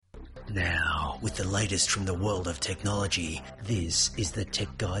Now, with the latest from the world of technology, this is the Tech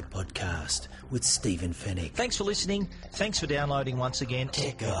Guide Podcast with Stephen Fennick. Thanks for listening. Thanks for downloading once again.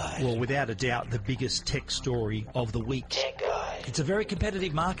 Tech Guide. Well, without a doubt, the biggest tech story of the week. Tech Guide. It's a very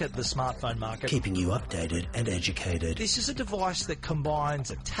competitive market, the smartphone market. Keeping you updated and educated. This is a device that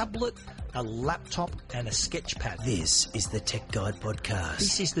combines a tablet, a laptop, and a sketchpad. This is the Tech Guide Podcast.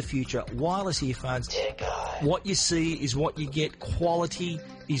 This is the future. Wireless earphones. Tech Guide. What you see is what you get. Quality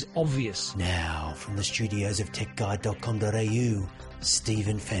is obvious. Now, from the studios of techguide.com.au,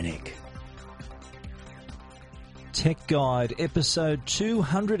 Stephen Fennick. Tech Guide, episode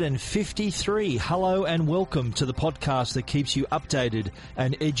 253. Hello and welcome to the podcast that keeps you updated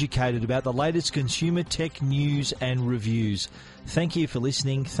and educated about the latest consumer tech news and reviews. Thank you for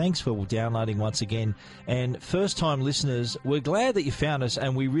listening. Thanks for downloading once again. And first-time listeners, we're glad that you found us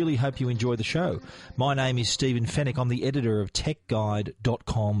and we really hope you enjoy the show. My name is Stephen Fennick. I'm the editor of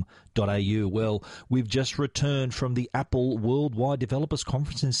techguide.com.au. Well, we've just returned from the Apple Worldwide Developers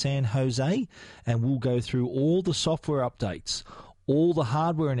Conference in San Jose, and we'll go through all the software updates, all the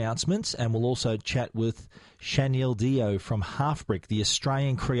hardware announcements, and we'll also chat with Shainiel Deo from Halfbrick, the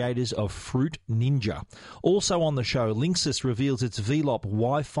Australian creators of Fruit Ninja. Also on the show, Linksys reveals its Velop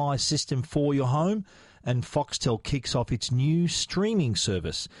Wi-Fi system for your home, and Foxtel kicks off its new streaming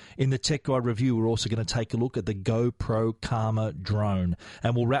service. In the Tech Guide review, we're also going to take a look at the GoPro Karma drone.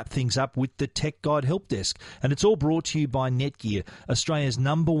 And we'll wrap things up with the Tech Guide Help Desk. And it's all brought to you by Netgear, Australia's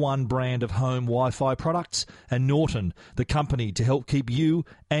 #1 brand of home Wi-Fi products, and Norton, the company to help keep you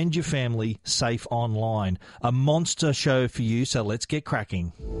and your family safe online. A monster show for you, so let's get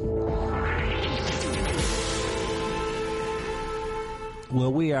cracking.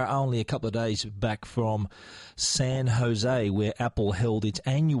 Well, we are only a couple of days back from San Jose, where Apple held its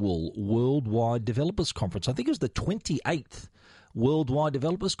annual Worldwide Developers Conference. I think it was the 28th Worldwide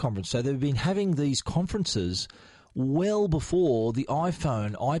Developers Conference. So they've been having these conferences well before the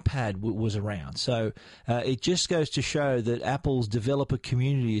iPhone, iPad was around. So it just goes to show that Apple's developer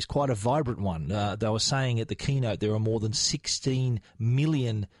community is quite a vibrant one. They were saying at the keynote there are more than 16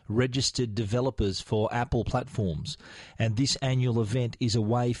 million registered developers for Apple platforms. And this annual event is a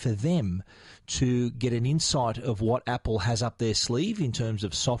way for them to get an insight of what Apple has up their sleeve in terms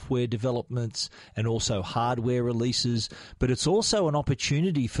of software developments and also hardware releases. But it's also an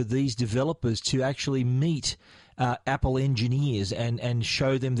opportunity for these developers to actually meet Apple engineers and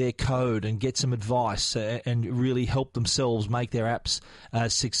show them their code and get some advice and really help themselves make their apps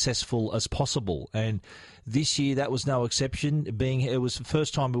as successful as possible. And this year that was no exception. It was the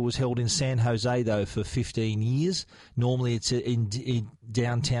first time it was held in San Jose, though, for 15 years. Normally it's in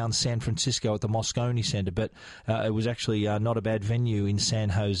downtown San Francisco at the Moscone Center, but it was actually not a bad venue in San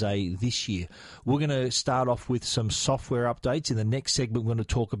Jose this year. We're going to start off with some software updates. In the next segment, we're going to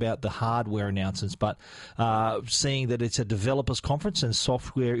talk about the hardware announcements, but seeing that it's a developers conference and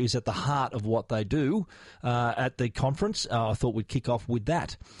software is at the heart of what they do at the conference, I thought we'd kick off with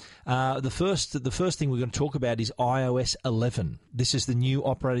that. The first thing we're going to talk about is iOS 11. This is the new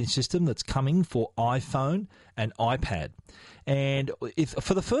operating system that's coming for iPhone and iPad. And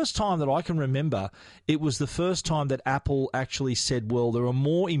for the first time that I can remember, it was the first time that Apple actually said, well, there are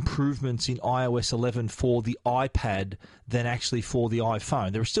more improvements in iOS 11 for the iPad than actually for the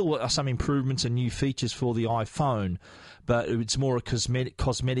iPhone. There are still some improvements and new features for the iPhone, but it's more a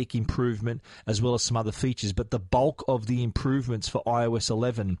cosmetic improvement as well as some other features. But the bulk of the improvements for iOS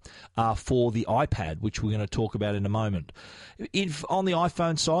 11 are for the iPad, which we're going to talk about in a moment. On the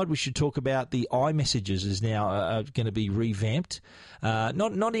iPhone side, we should talk about the iMessages is now going to be revamped.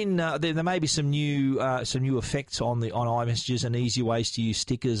 There may be some new effects on iMessages and easier ways to use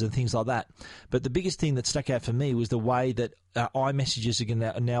stickers and things like that. But the biggest thing that stuck out for me was the way that iMessages are going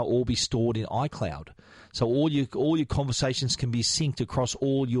to now all be stored in iCloud. So all your conversations can be synced across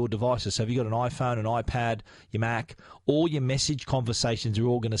all your devices. So if you've got an iPhone, an iPad, your Mac, all your message conversations are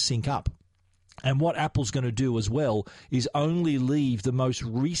all going to sync up. And what Apple's going to do as well is only leave the most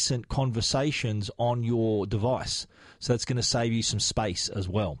recent conversations on your device. So that's going to save you some space as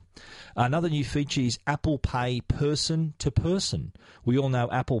well. Another new feature is Apple Pay person to person. We all know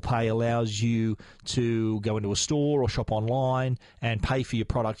Apple Pay allows you to go into a store or shop online and pay for your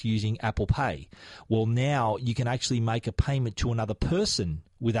product using Apple Pay. Well, now you can actually make a payment to another person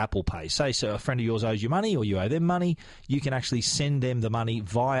with Apple Pay. Say so a friend of yours owes you money or you owe them money, you can actually send them the money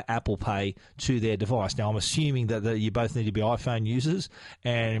via Apple Pay to their device. Now, I'm assuming that you both need to be iPhone users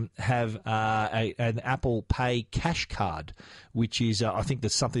and have an Apple Pay cash card, which is, I think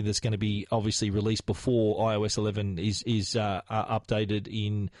that's something that's going to be obviously released before iOS 11 is updated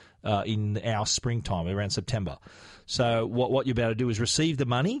in our springtime, around September. So what you're about to do is receive the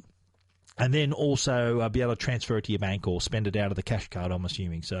money, And then also be able to transfer it to your bank or spend it out of the cash card, I'm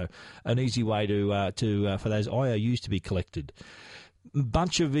assuming. So an easy way for those IOUs to be collected.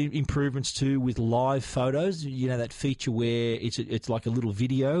 Bunch of improvements too with live photos. You know, that feature where it's like a little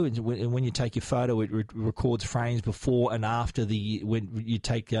video, and when you take your photo, it records frames before and after when you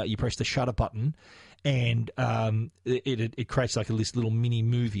you press the shutter button, and it creates like this little mini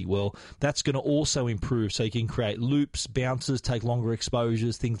movie. Well, that's going to also improve, so you can create loops, bounces, take longer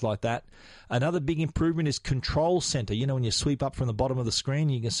exposures, things like that. Another big improvement is control center. You know, when you sweep up from the bottom of the screen,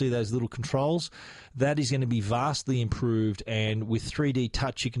 you can see those little controls. That is going to be vastly improved, and with 3D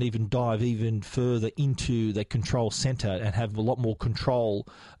touch, you can even dive even further into the control center and have a lot more control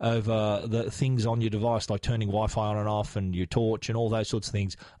over the things on your device, like turning Wi-Fi on and off and your torch and all those sorts of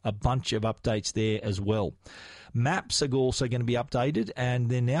things. A bunch of updates there as well. Maps are also going to be updated, and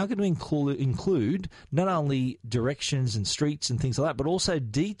they're now going to include not only directions and streets and things like that, but also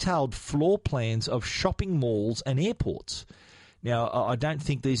detailed floor plans of shopping malls and airports. Now, I don't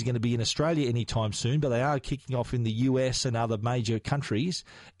think these are going to be in Australia anytime soon, but they are kicking off in the US and other major countries,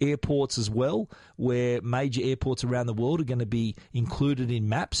 airports as well, where major airports around the world are going to be included in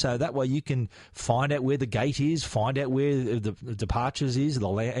maps. So that way you can find out where the gate is, find out where the departures is, the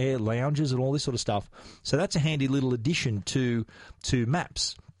air lounges and all this sort of stuff. So that's a handy little addition to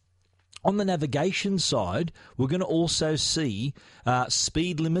maps. On the navigation side, we're going to also see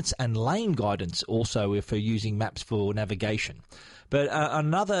speed limits and lane guidance also if we're using maps for navigation. But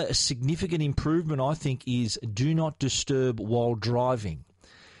another significant improvement, I think, is do not disturb while driving.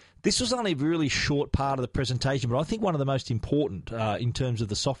 This was only a really short part of the presentation, but I think one of the most important in terms of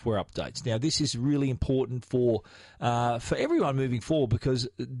the software updates. Now, this is really important for everyone moving forward, because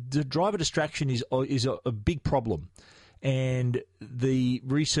the driver distraction is a big problem. And the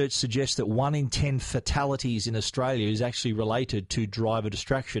research suggests that 1 in 10 fatalities in Australia is actually related to driver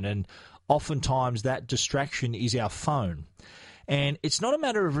distraction, and oftentimes that distraction is our phone. And it's not a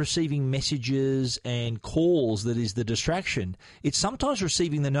matter of receiving messages and calls that is the distraction. It's sometimes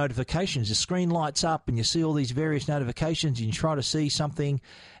receiving the notifications. The screen lights up and you see all these various notifications and you try to see something,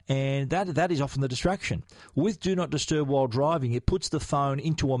 and that is often the distraction. With Do Not Disturb while driving, it puts the phone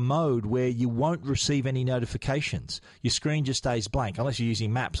into a mode where you won't receive any notifications. Your screen just stays blank, unless you're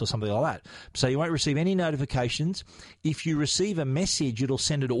using maps or something like that. So you won't receive any notifications. If you receive a message, it'll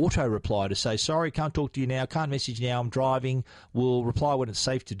send an auto-reply to say, sorry, can't talk to you now, can't message now, I'm driving. We'll reply when it's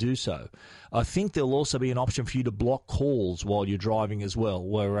safe to do so. I think there'll also be an option for you to block calls while you're driving as well.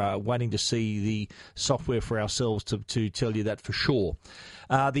 We're waiting to see the software for ourselves to tell you that for sure.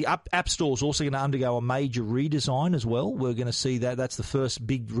 The App Store is also going to undergo a major redesign as well. We're going to see that. That's the first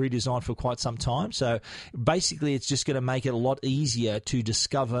big redesign for quite some time. So basically, it's just going to make it a lot easier to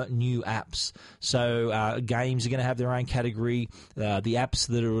discover new apps. So games are going to have their own category. The apps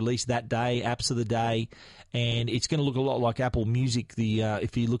that are released that day, apps of the day. And it's going to look a lot like Apple Music.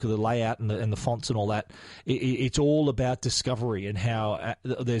 If you look at the layout and the fonts and all that, it's all about discovery and how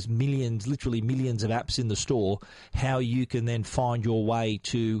there's literally millions of apps in the store. How you can then find your way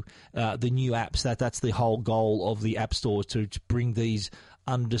to the new apps. That's the whole goal of the App Store, to bring these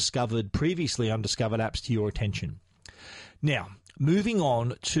previously undiscovered apps to your attention. Now, moving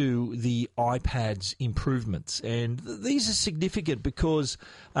on to the iPad's improvements, and these are significant because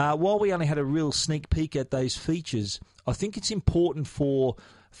while we only had a real sneak peek at those features, I think it's important for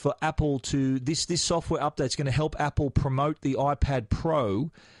Apple to this software update is going to help Apple promote the iPad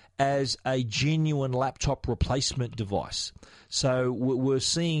Pro as a genuine laptop replacement device. So we're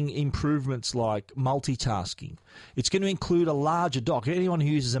seeing improvements like multitasking. It's going to include a larger dock. Anyone who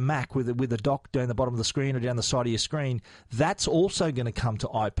uses a Mac with a dock down the bottom of the screen or down the side of your screen, that's also going to come to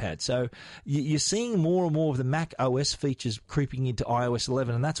iPad. So you're seeing more and more of the Mac OS features creeping into iOS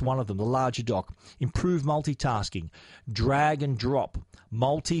 11, and that's one of them, the larger dock. Improved multitasking, drag and drop,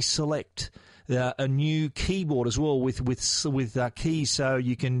 multi-select, a new keyboard as well with keys, so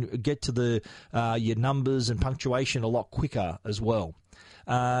you can get to your numbers and punctuation a lot quicker as well.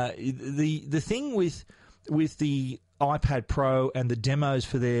 The thing with the iPad Pro and the demos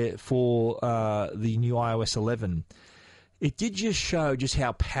for the new iOS 11, it did just show just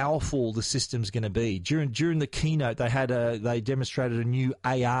how powerful the system's going to be. During the keynote, they demonstrated a new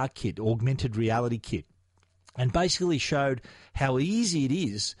AR kit, augmented reality kit, and basically showed how easy it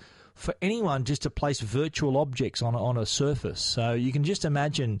is for anyone just to place virtual objects on a surface. So you can just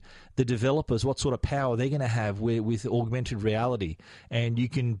imagine the developers, what sort of power they're going to have with augmented reality. And you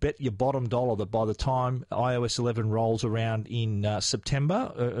can bet your bottom dollar that by the time iOS 11 rolls around in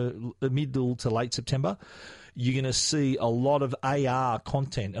September, middle to late September, you're going to see a lot of AR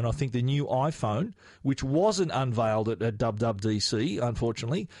content. And I think the new iPhone, which wasn't unveiled at WWDC,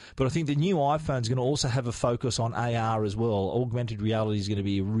 unfortunately, but I think the new iPhone is going to also have a focus on AR as well. Augmented reality is going to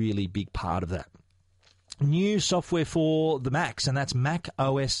be a really big part of that. New software for the Macs, and that's Mac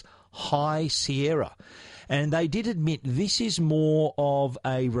OS High Sierra. And they did admit this is more of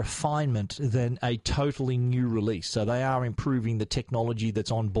a refinement than a totally new release. So they are improving the technology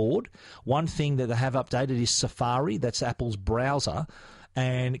that's on board. One thing that they have updated is Safari. That's Apple's browser.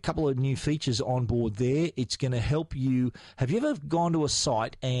 And a couple of new features on board there. It's going to help you. Have you ever gone to a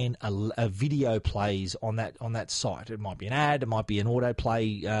site and a video plays on that site? It might be an ad. It might be an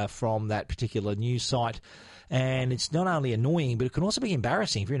autoplay from that particular news site. And it's not only annoying, but it can also be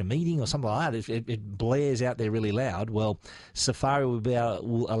embarrassing. If you're in a meeting or something like that, it blares out there really loud. Well, Safari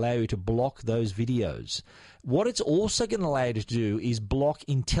will allow you to block those videos. What it's also going to allow you to do is block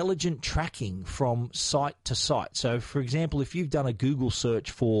intelligent tracking from site to site. So, for example, if you've done a Google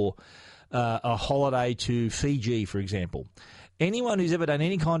search for a holiday to Fiji, for example, anyone who's ever done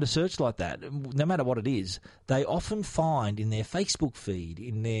any kind of search like that, no matter what it is, they often find in their Facebook feed,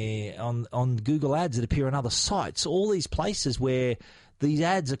 on Google ads that appear on other sites, all these places where these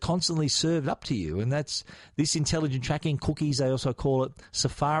ads are constantly served up to you. And that's this intelligent tracking, cookies they also call it.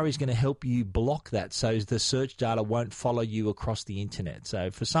 Safari is going to help you block that so the search data won't follow you across the internet.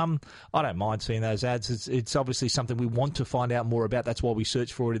 So for some, I don't mind seeing those ads. It's obviously something we want to find out more about. That's why we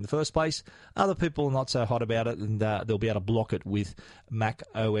search for it in the first place. Other people are not so hot about it, and they'll be able to block it with Mac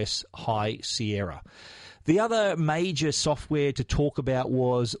OS High Sierra. The other major software to talk about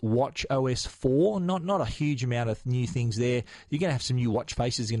was Watch OS 4. Not a huge amount of new things there. You're going to have some new watch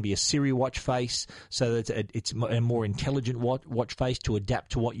faces. There's going to be a Siri watch face, so that it's a more intelligent watch face to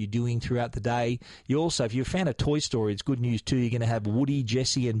adapt to what you're doing throughout the day. You also, if you're a fan of Toy Story, it's good news too. You're going to have Woody,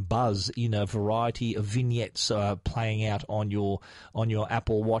 Jessie, and Buzz in a variety of vignettes playing out on your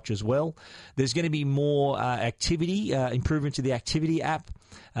Apple Watch as well. There's going to be more activity, improvement to the activity app.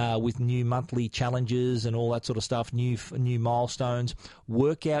 With new monthly challenges and all that sort of stuff, new milestones.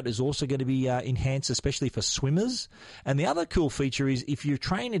 Workout is also going to be enhanced, especially for swimmers. And the other cool feature is if you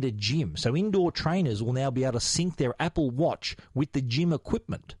train at a gym, so indoor trainers will now be able to sync their Apple Watch with the gym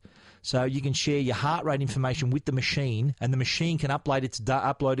equipment. So you can share your heart rate information with the machine, and the machine can upload its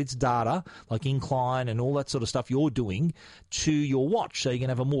data, like incline and all that sort of stuff you're doing, to your watch. So you can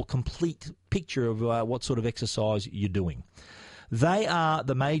have a more complete picture of what sort of exercise you're doing. They are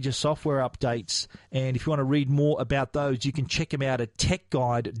the major software updates, and if you want to read more about those, you can check them out at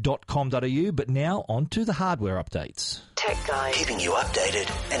techguide.com.au. But now, on to the hardware updates. Tech Guide. Keeping you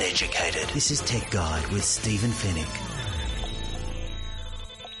updated and educated. This is Tech Guide with Stephen Fennick.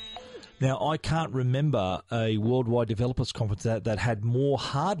 Now, I can't remember a worldwide developers conference that had more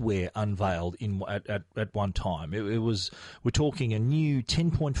hardware unveiled at one time. It was, we're talking a new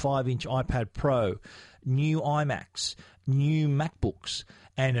 10.5-inch iPad Pro, new iMacs, new MacBooks,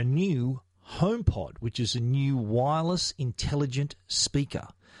 and a new HomePod, which is a new wireless intelligent speaker.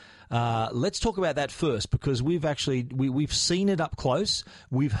 Let's talk about that first, because we've seen it up close,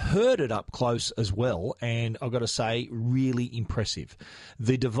 we've heard it up close as well, and I've got to say, really impressive.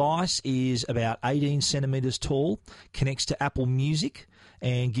 The device is about 18 centimeters tall, connects to Apple Music,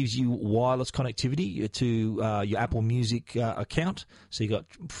 and gives you wireless connectivity to your Apple Music account. So you've got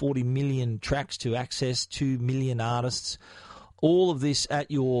 40 million tracks to access, 2 million artists. All of this at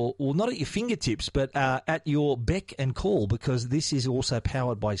your, well, not at your fingertips, but at your beck and call, because this is also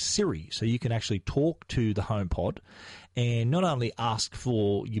powered by Siri. So you can actually talk to the HomePod and not only ask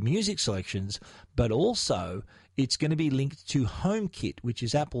for your music selections, but also it's going to be linked to HomeKit, which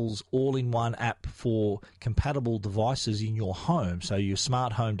is Apple's all-in-one app for compatible devices in your home, so your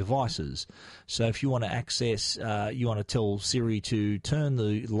smart home devices. So if you want to access, you want to tell Siri to turn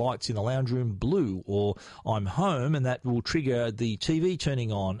the lights in the lounge room blue, or I'm home, and that will trigger the TV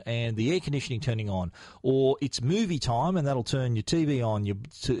turning on and the air conditioning turning on, or it's movie time, and that'll turn your TV on,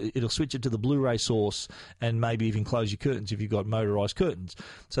 it'll switch it to the Blu-ray source, and maybe even close your curtains if you've got motorized curtains.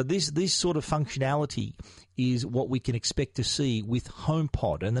 So this sort of functionality is what we can expect to see with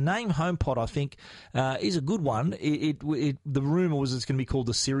HomePod. And the name HomePod, I think, is a good one. The rumor was it's going to be called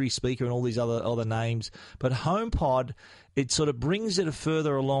the Siri speaker and all these other names. But HomePod, it sort of brings it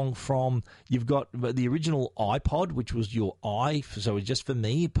further along from, you've got the original iPod, which was your so it's just for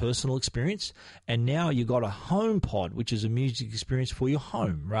me, personal experience. And now you've got a HomePod, which is a music experience for your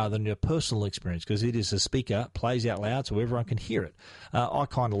home rather than your personal experience, because it is a speaker, plays out loud so everyone can hear it. I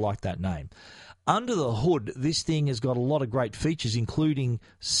kind of like that name. Under the hood, this thing has got a lot of great features, including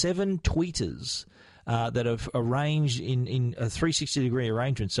 7 tweeters, that are arranged in a 360-degree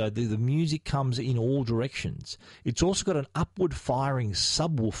arrangement, so the music comes in all directions. It's also got an upward-firing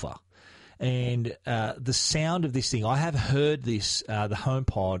subwoofer. And the sound of this thing, I have heard this, the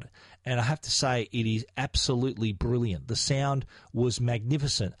HomePod, and I have to say it is absolutely brilliant. The sound was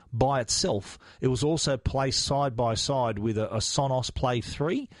magnificent by itself. It was also placed side by side with a Sonos Play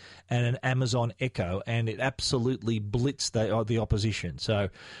 3 and an Amazon Echo, and it absolutely blitzed the opposition. So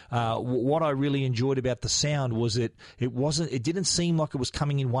what I really enjoyed about the sound was it didn't seem like it was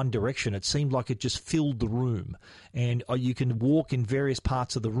coming in one direction. It seemed like it just filled the room, and you can walk in various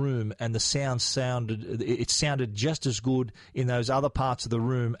parts of the room, and the sound sounded just as good in those other parts of the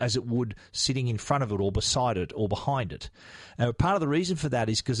room as it would sitting in front of it or beside it or behind it. Part of the reason for that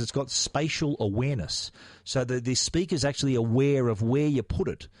is because it's got spatial awareness. So the speaker's actually aware of where you put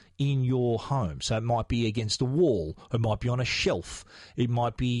it in your home. So it might be against a wall, it might be on a shelf, it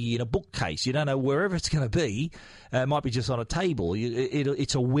might be in a bookcase. You don't know wherever it's going to be. It might be just on a table.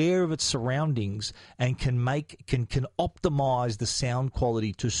 It's aware of its surroundings and can optimize the sound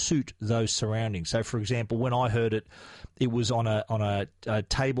quality to suit those surroundings. So, for example, when I heard it, it was on a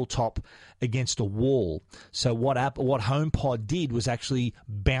tabletop against a wall. So what HomePod did was actually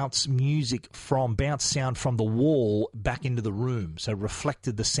bounce sound from the wall back into the room, so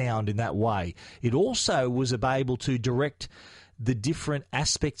reflected the sound in that way. It also was able to direct the different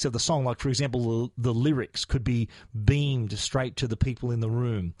aspects of the song. Like, for example, the lyrics could be beamed straight to the people in the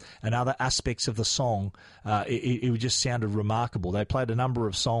room, and other aspects of the song, it just sounded remarkable. They played a number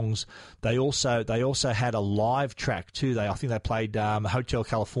of songs. They also had a live track too. I think they played Hotel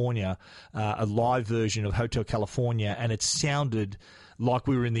California, a live version of Hotel California, and it sounded like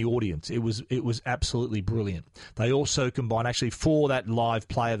we were in the audience. It was absolutely brilliant. They also combined, actually, for that live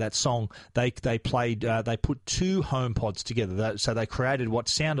play of that song, they put two HomePods together. So they created what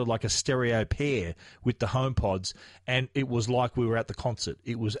sounded like a stereo pair with the HomePods, and it was like we were at the concert.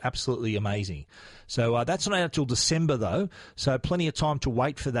 It was absolutely amazing. So that's not out until December, though, so plenty of time to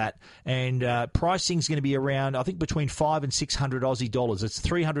wait for that. And pricing's going to be around, I think, between $500 and $600 Aussie dollars. It's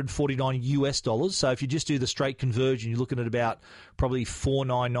 $349 US dollars. So if you just do the straight conversion, you're looking at about probably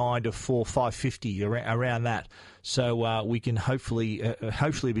 $499 to $550 around that. So we can hopefully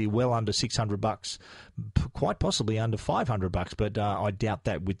be well under $600, quite possibly under $500, but I doubt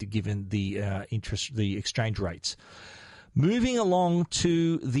that given the exchange rates. Moving along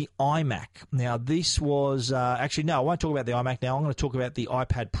to the iMac. Now, this was actually, no, I won't talk about the iMac now. I'm going to talk about the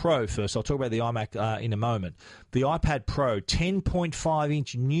iPad Pro first. I'll talk about the iMac in a moment. The iPad Pro,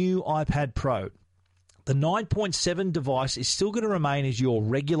 10.5-inch new iPad Pro. The 9.7 device is still going to remain as your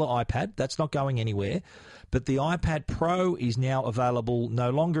regular iPad. That's not going anywhere. But the iPad Pro is now available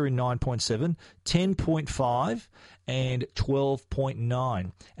no longer in 9.7, 10.5, and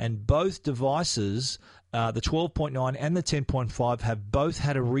 12.9. And both devices, the 12.9 and the 10.5, have both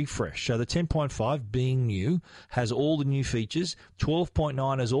had a refresh. So the 10.5, being new, has all the new features.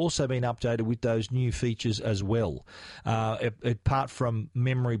 12.9 has also been updated with those new features as well. Apart from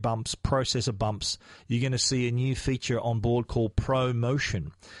memory bumps, processor bumps, you're going to see a new feature on board called Pro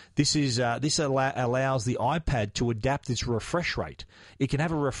Motion. This allows the iPad to adapt its refresh rate. It can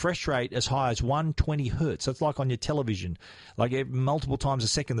have a refresh rate as high as 120 hertz. That's like on your television. Like multiple times a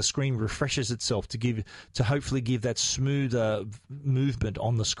second, the screen refreshes itself to hopefully give that smoother movement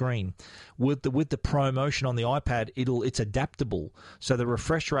on the screen. With the Pro Motion on the iPad, it's adaptable. So the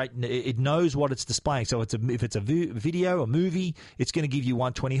refresh rate, it knows what it's displaying. So if it's a video, a movie, it's going to give you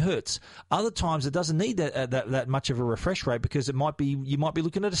 120 hertz. Other times it doesn't need that much of a refresh rate because you might be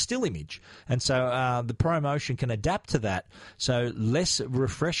looking at a still image. And so the Pro Motion can adapt to that. So less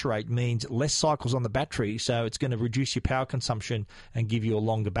refresh rate means less cycles on the battery. So it's going to reduce your power consumption and give you a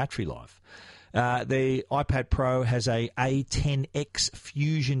longer battery life. The iPad Pro has a A10X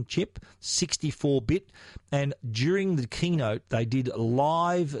Fusion chip, 64-bit, and during the keynote they did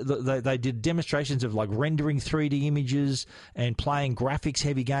they did demonstrations of like rendering 3D images and playing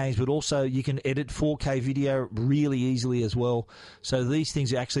graphics-heavy games, but also you can edit 4K video really easily as well. So these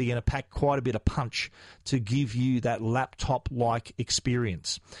things are actually going to pack quite a bit of punch to give you that laptop-like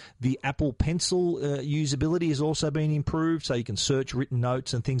experience. The Apple Pencil usability has also been improved, so you can search written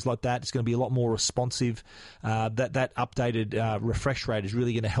notes and things like that. It's going to be a lot more responsive. That updated refresh rate is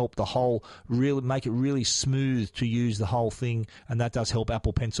really going to help make it really smooth to use the whole thing, and that does help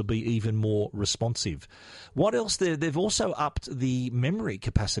Apple Pencil be even more responsive. What else? They've also upped the memory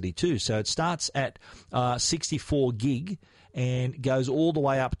capacity too. So it starts at 64 gig, and goes all the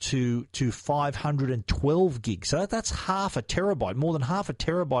way up to 512 gigs. So that's half a terabyte, more than half a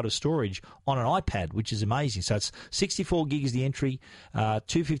terabyte of storage on an iPad, which is amazing. So it's 64 gig is the entry,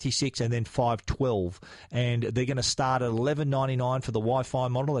 256 and then 512. And they're going to start at $11.99 for the Wi-Fi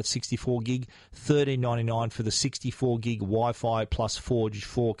model, that's 64 gig, $13.99 for the 64 gig Wi-Fi plus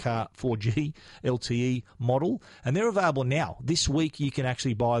 4G LTE model. And they're available now. This week you can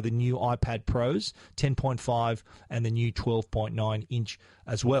actually buy the new iPad Pros, 10.5 and the new 12.9 inch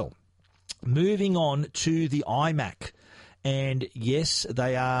as well. Moving on to the iMac. And yes,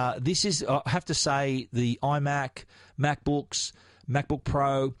 they are. This is, I have to say, the iMac, MacBooks, MacBook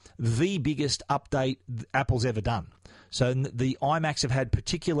Pro, the biggest update Apple's ever done. So the iMacs have had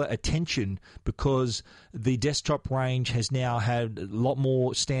particular attention because the desktop range has now had a lot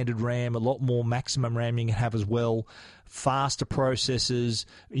more standard RAM, a lot more maximum RAM you can have as well, faster processors,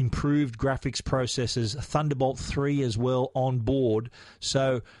 improved graphics processors, Thunderbolt 3 as well on board.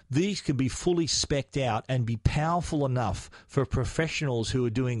 So these can be fully spec'd out and be powerful enough for professionals who are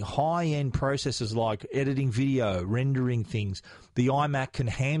doing high-end processors like editing video, rendering things. The iMac can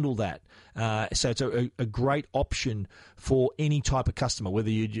handle that. So it's a great option for any type of customer, whether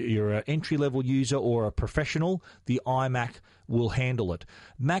you're an entry-level user or a professional, the iMac will handle it.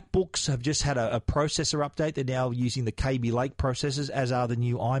 MacBooks have just had a processor update. They're now using the Kaby Lake processors, as are the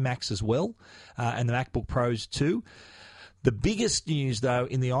new iMacs as well, and the MacBook Pros too. The biggest news, though,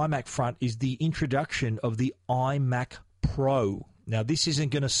 in the iMac front is the introduction of the iMac Pro. Now, this isn't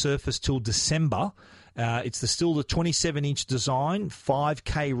going to surface till December. It's still the 27-inch design,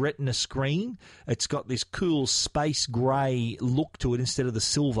 5K Retina screen. It's got this cool space grey look to it instead of the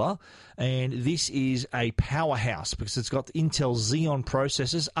silver. And this is a powerhouse because it's got Intel Xeon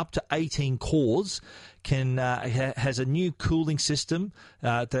processors, up to 18 cores. Has a new cooling system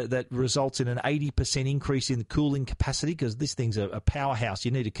that results in an 80% increase in cooling capacity because this thing's a powerhouse.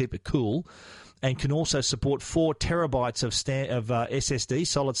 You need to keep it cool. And can also support 4 terabytes of SSD,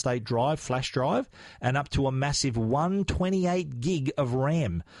 solid-state drive, flash drive, and up to a massive 128 gig of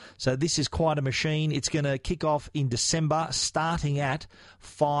RAM. So this is quite a machine. It's going to kick off in December, starting at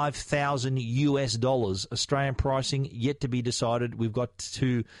 $5,000 US. Australian pricing yet to be decided. We've got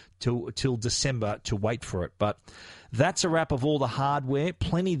till December to wait for it. But that's a wrap of all the hardware.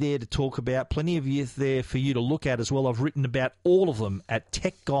 Plenty there to talk about. Plenty of you there for you to look at as well. I've written about all of them at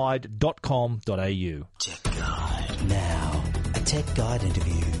techguide.com.au. Tech Guide. Now, a Tech Guide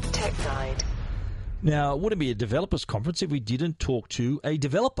interview. Tech Guide. Now, it wouldn't be a developers conference if we didn't talk to a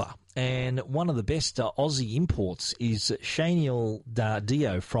developer. And one of the best Aussie imports is Shainiel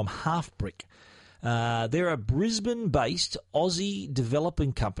Deo from Halfbrick. They're a Brisbane-based Aussie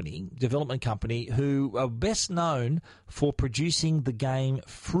development company who are best known for producing the game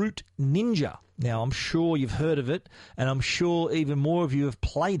Fruit Ninja. Now, I'm sure you've heard of it, and I'm sure even more of you have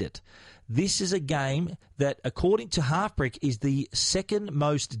played it. This is a game that, according to Halfbrick, is the second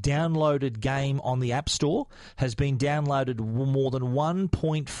most downloaded game on the App Store, has been downloaded more than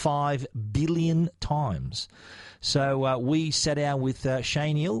 1.5 billion times. So we sat down with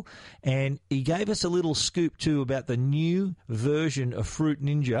Shainiel, and he gave us a little scoop too about the new version of Fruit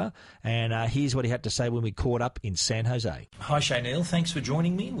Ninja, and here's what he had to say when we caught up in San Jose. Hi Shainiel, thanks for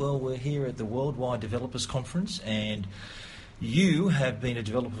joining me. Well, we're here at the Worldwide Developers Conference, and you have been a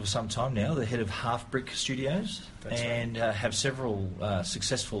developer for some time now, the head of Halfbrick Studios. That's and right. Have several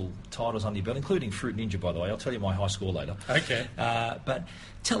successful titles on your belt, including Fruit Ninja, by the way. I'll tell you my high score later. Okay. But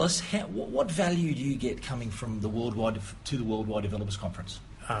tell us, what value do you get coming from the Worldwide Developers Conference?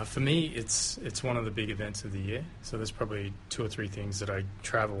 For me, it's one of the big events of the year. So there's probably 2 or 3 things that I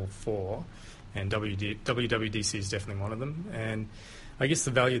travel for, and WWDC is definitely one of them. And I guess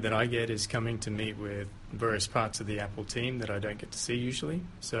the value that I get is coming to meet with various parts of the Apple team that I don't get to see usually.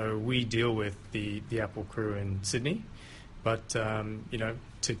 So we deal with the Apple crew in Sydney, but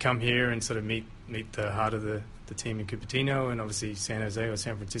to come here and sort of meet the heart of the team in Cupertino and obviously San Jose or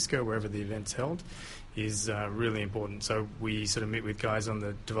San Francisco, wherever the event's held, is really important. So we sort of meet with guys on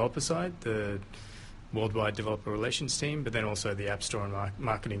the developer side, the Worldwide Developer Relations team, but then also the App Store and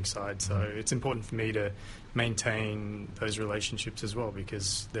marketing side. So it's important for me to maintain those relationships as well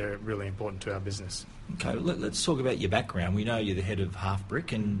because they're really important to our business. Okay, let's talk about your background. We know you're the head of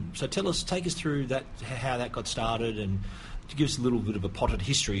Halfbrick, and so take us through that, how that got started, and to give us a little bit of a potted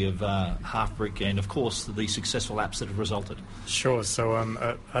history of Halfbrick and, of course, the successful apps that have resulted. Sure. So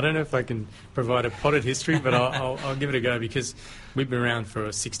I don't know if I can provide a potted history, but I'll give it a go because we've been around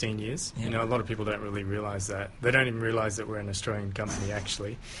for 16 years. Yeah. A lot of people don't really realise that. They don't even realise that we're an Australian company,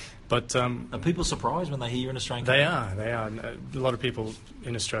 actually. But Are people surprised when they hear you're an Australian company? they are. A lot of people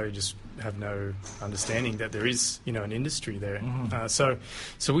in Australia just have no understanding that there is, an industry there. Mm-hmm.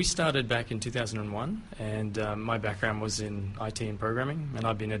 So we started back in 2001, and my background was in IT and programming, and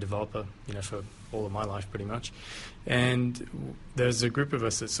I've been a developer, for all of my life pretty much. And there's a group of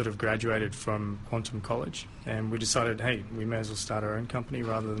us that sort of graduated from Quantum College, and we decided, hey, we may as well start our own company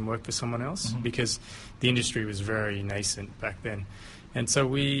rather than work for someone else, Mm-hmm. because the industry was very nascent back then. And so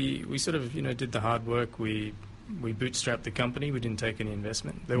we sort of, did the hard work. We bootstrapped the company. We didn't take any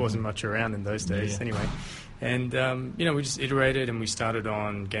investment. There wasn't much around in those days anyway. And, we just iterated, and we started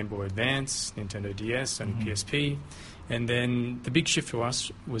on Game Boy Advance, Nintendo DS, and PSP. And then the big shift for us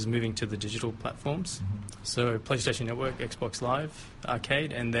was moving to the digital platforms. So PlayStation Network, Xbox Live,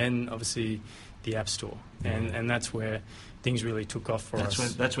 Arcade, and then obviously the App Store. And that's where things really took off for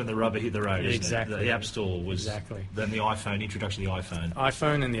us. That's when the rubber hit the road, Exactly. isn't it? The App Store was... Exactly. Then the iPhone, introduction of the iPhone.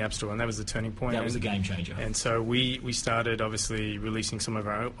 iPhone and the App Store, and that was the turning point. That was the game changer. And so we started obviously releasing some of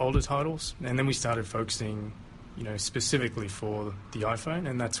our older titles, and then we started focusing, specifically for the iPhone,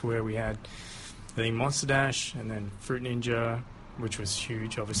 and that's where we had, I think, Monster Dash, and then Fruit Ninja, which was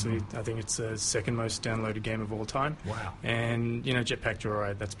huge, obviously. I think it's the second most downloaded game of all time. Wow. And, Jetpack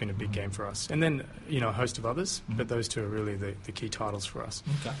Joyride, that's been a big game for us. And then, a host of others, but those two are really the key titles for us.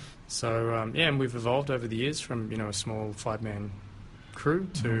 Okay. So, and we've evolved over the years from, a small 5-man crew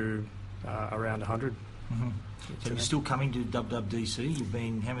to around 100. So you're still coming to WWDC? You've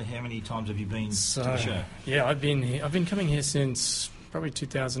been... How many times have you been to the show? Yeah, I've been coming here since probably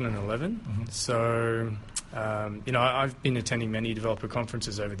 2011. So... I've been attending many developer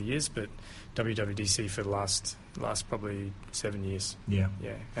conferences over the years, but WWDC for the last probably 7 years. Yeah.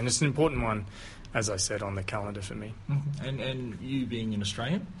 And it's an important one, as I said, on the calendar for me. And you being an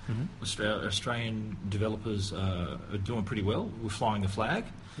Australian, Australian developers are doing pretty well. We're flying the flag.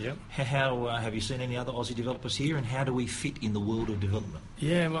 Yep. How have you seen any other Aussie developers here, and how do we fit in the world of development?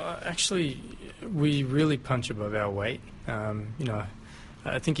 Yeah, well, actually, we really punch above our weight.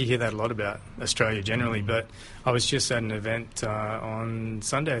 I think you hear that a lot about Australia generally, but I was just at an event on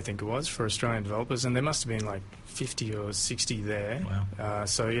Sunday, I think it was, for Australian developers, and there must have been like 50 or 60 there. Wow.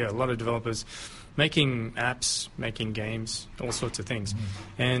 So, yeah, a lot of developers making apps, making games, all sorts of things.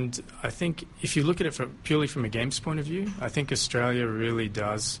 And I think if you look at it purely from a games point of view, I think Australia really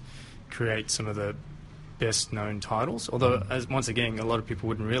does create some of the best-known titles, although, once again, a lot of people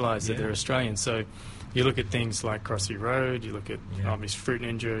wouldn't realise that they're Australian. So you look at things like Crossy Road, you look at obviously Fruit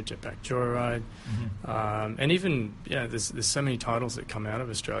Ninja, Jetpack Joyride, and even, there's so many titles that come out of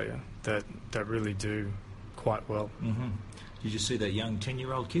Australia that really do quite well. Did you see that young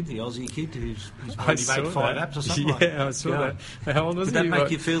 10-year-old kid, the Aussie kid, who's I made saw 5 that. apps or something? Yeah, I saw that. How old was he? Did that make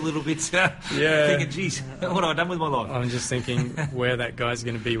you feel a little bit thinking, geez, what have I done with my life? I'm just thinking where that guy's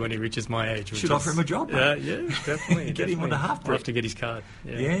going to be when he reaches my age. Should offer him a job, mate. Yeah, definitely. Get him on the Halfbrick. I'll have to get his card.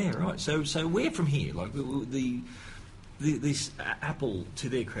 Yeah, right. So where from here? Like this Apple, to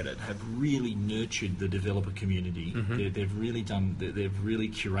their credit, have really nurtured the developer community. They've really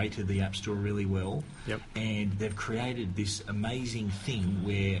curated the App Store really well. Yep. And they've created this amazing thing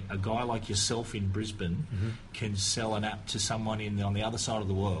where a guy like yourself in Brisbane can sell an app to someone on the other side of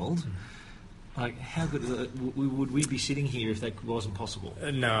the world. Like, how good would we be sitting here if that wasn't possible?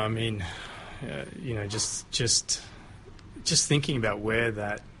 No, I mean, just thinking about where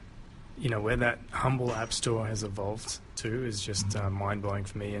that humble app store has evolved to is just mind-blowing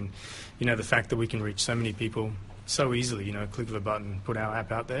for me. And, the fact that we can reach so many people so easily, click of a button, put our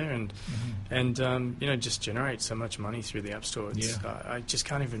app out there and just generate so much money through the app store. It's,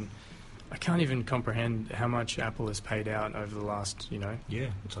 I can't even comprehend how much Apple has paid out over the last, Yeah,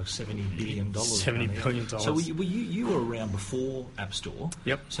 it's like $70 billion. $70 billion. So you were around before App Store.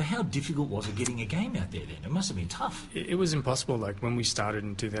 Yep. So how difficult was it getting a game out there then? It must have been tough. It was impossible. Like, when we started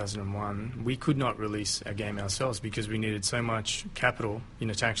in 2001, we could not release a game ourselves because we needed so much capital,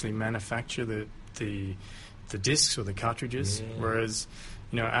 to actually manufacture the discs or the cartridges, whereas...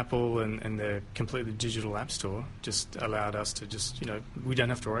 Apple and their completely digital app store just allowed us to just, we don't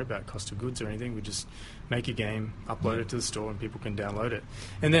have to worry about cost of goods or anything. We just make a game, upload it to the store, and people can download it.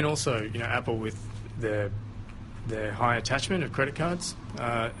 And then also, Apple with their high attachment of credit cards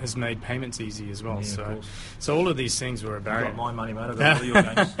has made payments easy as well. So all of these things were a barrier. I got my money, mate. I got all your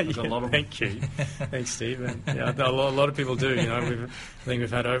games. I got a lot of them. Thank you. Thanks, Steve. And, a lot of people do. I think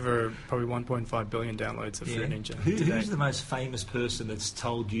we've had over probably 1.5 billion downloads of Fruit Ninja. Who's the most famous person that's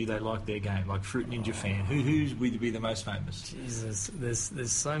told you they like their game? Like Fruit Ninja fan. Who's would be the most famous? Jesus,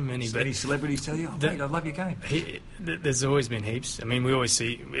 there's so many. So any celebrities tell you, mate, I love your game? There's always been heaps. I mean, we always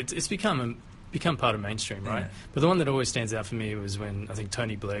see it's become become part of mainstream, right? Yeah. But the one that always stands out for me was when I think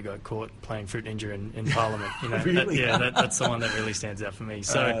Tony Blair got caught playing Fruit Ninja in Parliament. You know, Really? That's the one that really stands out for me.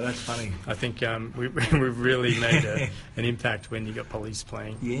 So that's funny. I think we've really made an impact when you got police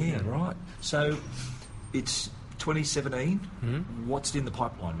playing. Yeah, right. So it's 2017. What's in the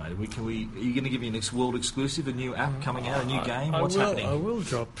pipeline, mate? Are you going to give me an world exclusive, a new app coming out, a new game? What's happening? I will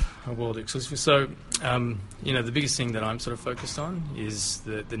drop a world exclusive. So, the biggest thing that I'm sort of focused on is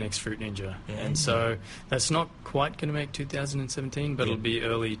the next Fruit Ninja. Yeah. And so that's not quite going to make 2017, but it'll be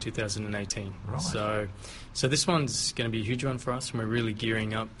early 2018. Right. So this one's going to be a huge one for us, and we're really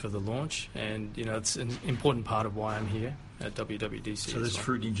gearing up for the launch. And, it's an important part of why I'm here at WWDC. So there's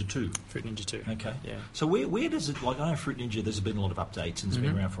Fruit Ninja 2. Fruit Ninja 2. Okay. Yeah. So where does it, like I know Fruit Ninja, there's been a lot of updates and it's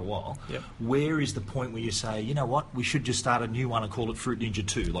been around for a while. Yep. Where is the point where you say, you know what, we should just start a new one and call it Fruit Ninja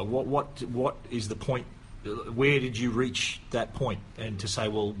 2? Like what is the point, where did you reach that point and to say,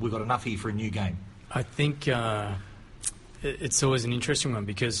 well, we've got enough here for a new game? I think it's always an interesting one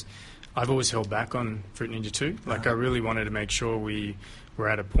because I've always held back on Fruit Ninja 2. Like I really wanted to make sure we were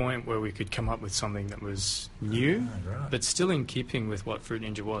at a point where we could come up with something that was new, but still in keeping with what Fruit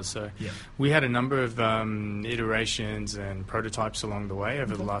Ninja was. So we had a number of iterations and prototypes along the way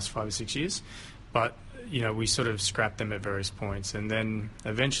over the last 5 or 6 years, but we sort of scrapped them at various points, and then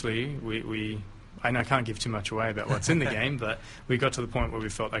eventually we and I can't give too much away about what's in the game, but we got to the point where we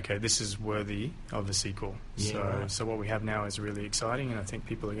felt, okay, this is worthy of a sequel. So what we have now is really exciting, and I think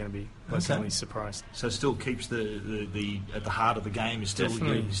people are going to be pleasantly surprised. So it still keeps the at the heart of the game is still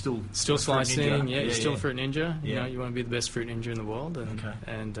Definitely. still slicing, you're still Fruit Ninja. Yeah. You want to be the best Fruit Ninja in the world,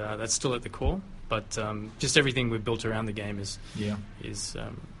 and that's still at the core. But just everything we've built around the game is it's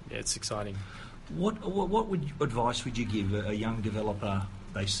exciting. What advice would you give a young developer?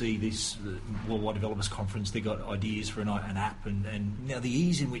 They see this Worldwide Developers Conference, they've got ideas for an app, and now the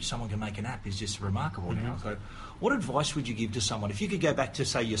ease in which someone can make an app is just remarkable now. So what advice would you give to someone? If you could go back to,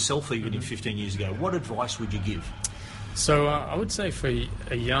 say, yourself even 15 years ago, what advice would you give? So I would say for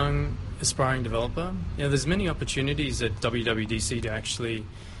a young, aspiring developer, there's many opportunities at WWDC to actually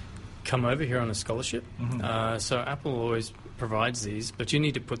come over here on a scholarship. So Apple always provides these, but you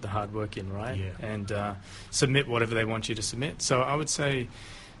need to put the hard work in, right? Yeah. And submit whatever they want you to submit. So I would say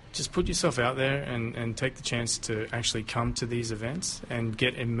just put yourself out there and take the chance to actually come to these events and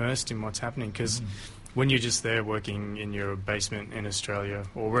get immersed in what's happening, because when you're just there working in your basement in Australia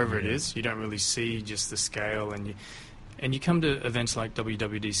or wherever it is, you don't really see just the scale, and you come to events like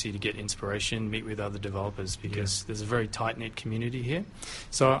WWDC to get inspiration, meet with other developers, because there's a very tight-knit community here.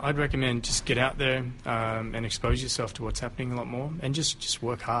 So I'd recommend just get out there and expose yourself to what's happening a lot more, and just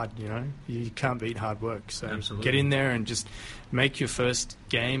work hard. You can't beat hard work. So get in there and just make your first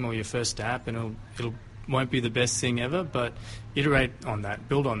game or your first app, and it'll won't be the best thing ever, but iterate on that,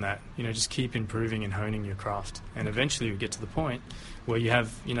 build on that. Just keep improving and honing your craft, and eventually you get to the point where you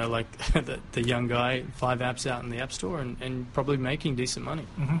have, like the young guy, 5 apps out in the App Store and probably making decent money.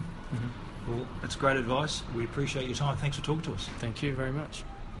 Well, that's great advice. We appreciate your time. Thanks for talking to us. Thank you very much.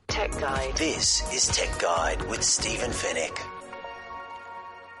 Tech Guide. This is Tech Guide with Stephen Fennick.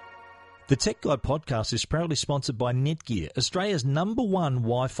 The Tech Guide podcast is proudly sponsored by Netgear, Australia's #1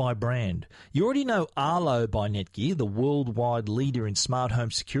 Wi-Fi brand. You already know Arlo by Netgear, the worldwide leader in smart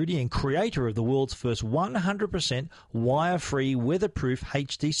home security and creator of the world's first 100% wire-free, weatherproof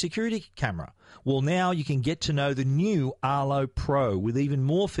HD security camera. Well, now you can get to know the new Arlo Pro with even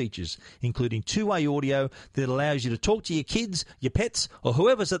more features, including two-way audio that allows you to talk to your kids, your pets, or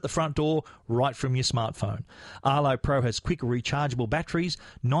whoever's at the front door right from your smartphone. Arlo Pro has quick rechargeable batteries,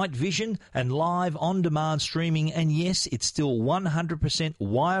 night vision, and live on-demand streaming, and yes, it's still 100%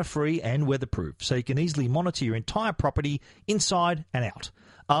 wire-free and weatherproof, so you can easily monitor your entire property inside and out.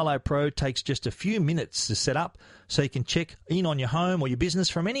 Arlo Pro takes just a few minutes to set up, so you can check in on your home or your business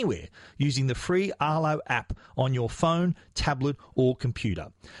from anywhere using the free Arlo app on your phone, tablet, or computer.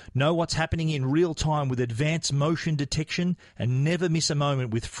 Know what's happening in real time with advanced motion detection, and never miss a moment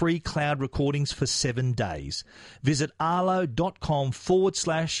with free cloud recordings for 7 days. Visit arlo.com/au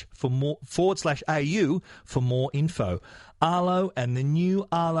for more info. Arlo and the new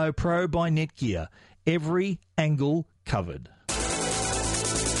Arlo Pro by Netgear. Every angle covered.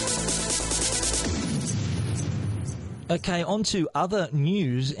 Okay, on to other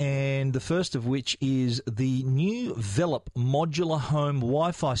news, and the first of which is the new Velop modular home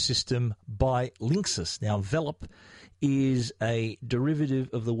Wi-Fi system by Linksys. Now, Velop is a derivative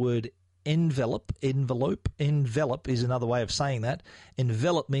of the word envelope. Envelop is another way of saying that.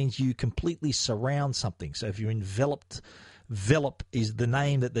 Envelop means you completely surround something. So if you're enveloped, Velop is the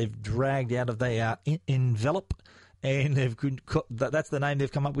name that they've dragged out of they are envelop. and that's the name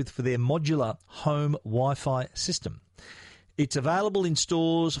they've come up with for their modular home Wi-Fi system. It's available in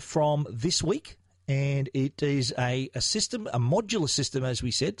stores from this week, and it is a system, a modular system, as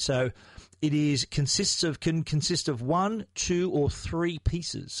we said. So it can consist of 1, 2, or 3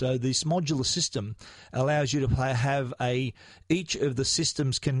 pieces. So this modular system allows you to each of the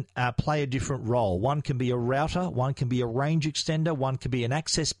systems can play a different role. One can be a router, one can be a range extender, one can be an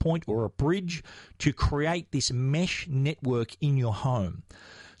access point or a bridge to create this mesh network in your home.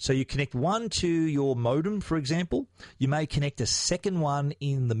 So you connect one to your modem, for example. You may connect a second one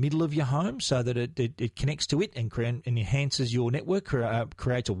in the middle of your home so that it connects to it and enhances your network,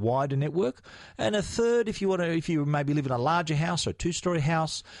 creates a wider network. And a third, if you maybe live in a larger house or a 2-story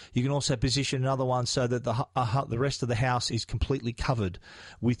house, you can also position another one so that the rest of the house is completely covered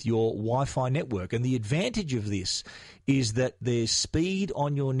with your Wi-Fi network. And the advantage of this is that there's speed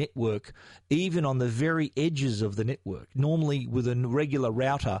on your network, even on the very edges of the network. Normally, with a regular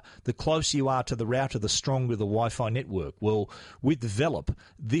router, the closer you are to the router, the stronger the Wi-Fi network. Well, with Velop,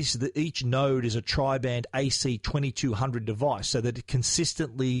 each node is a tri-band AC 2200 device, so that it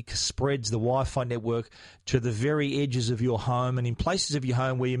consistently spreads the Wi-Fi network to the very edges of your home and in places of your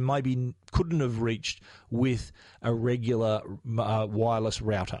home where you maybe couldn't have reached with a regular wireless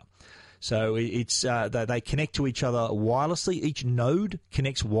router. So they connect to each other wirelessly. Each node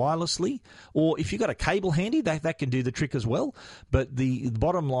connects wirelessly. Or if you've got a cable handy, that can do the trick as well. But the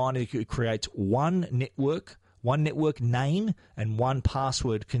bottom line is it creates one network name and one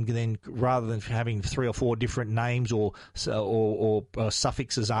password. Can then, rather than having 3 or 4 different names or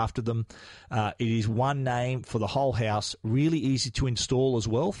suffixes after them, it is one name for the whole house. Really easy to install as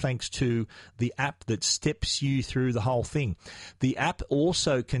well, thanks to the app that steps you through the whole thing. The app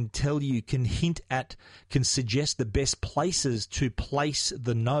also can suggest the best places to place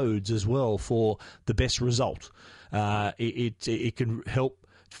the nodes as well for the best result. It can help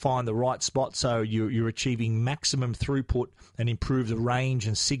find the right spot so you're achieving maximum throughput and improve the range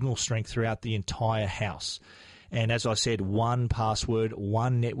and signal strength throughout the entire house. And as I said, one password,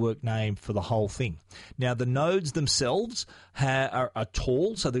 one network name for the whole thing. Now, the nodes themselves are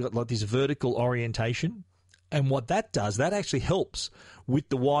tall, so they've got like this vertical orientation. And what that does, that actually helps with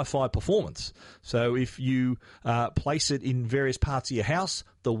the Wi-Fi performance. So if you place it in various parts of your house,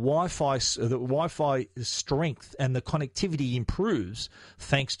 the Wi-Fi strength and the connectivity improves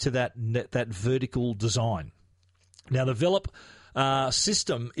thanks to that vertical design. Now, the Velop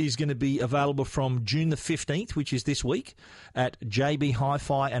system is going to be available from June the 15th, which is this week, at JB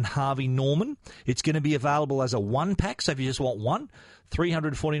Hi-Fi and Harvey Norman. It's going to be available as a 1-pack, so if you just want one,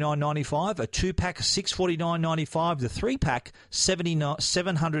 $349.95, a 2-pack, $649.95, the 3-pack,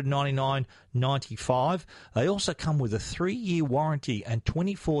 $799.95. They also come with a 3-year warranty and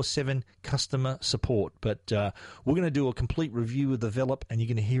 24/7 customer support. But we're going to do a complete review of the Velop, and you're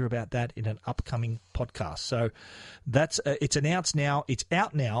going to hear about that in an upcoming podcast. So that's it's announced now, it's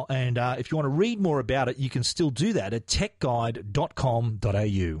out now, and if you want to read more about it, you can still do that at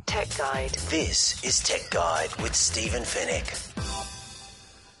techguide.com.au. Tech Guide. This is Tech Guide with Stephen Fennick.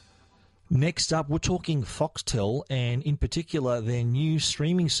 Next up, we're talking Foxtel, and in particular their new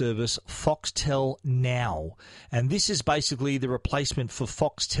streaming service, Foxtel Now. And this is basically the replacement for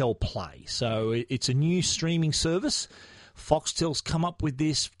Foxtel Play. So it's a new streaming service. Foxtel's come up with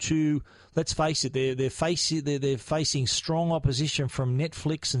this to, let's face it, they're facing strong opposition from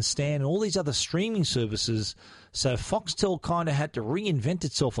Netflix and Stan and all these other streaming services. So Foxtel kind of had to reinvent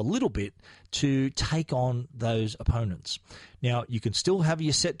itself a little bit to take on those opponents. Now, you can still have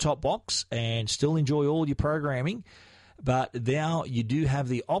your set-top box and still enjoy all your programming, but now you do have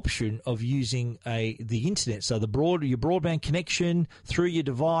the option of using the internet. So your broadband connection through your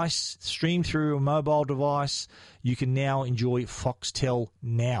device, stream through a mobile device, you can now enjoy Foxtel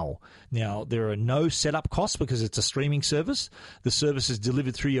Now. Now, there are no setup costs because it's a streaming service. The service is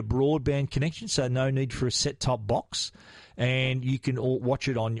delivered through your broadband connection, so no need for a set-top box. And you can watch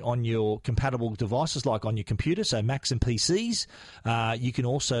it on your compatible devices, like on your computer, so Macs and PCs. You can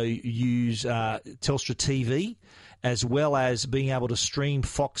also use Telstra TV, as well as being able to stream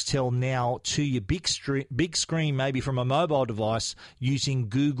Foxtel Now to your big screen, maybe from a mobile device, using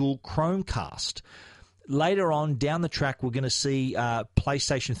Google Chromecast. Later on, down the track, we're going to see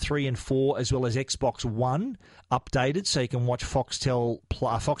PlayStation 3 and 4 as well as Xbox One updated, so you can watch Foxtel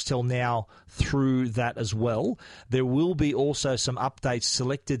Now through that as well. There will be also some updates.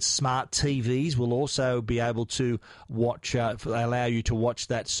 Selected smart TVs will also be able to watch, allow you to watch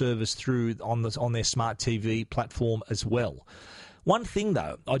that service through on their smart TV platform as well. One thing,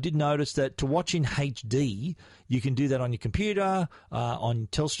 though, I did notice that to watch in HD, you can do that on your computer, on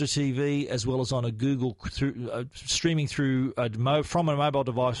Telstra TV, as well as on a Google streaming through from a mobile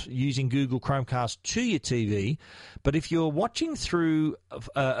device using Google Chromecast to your TV. But if you're watching through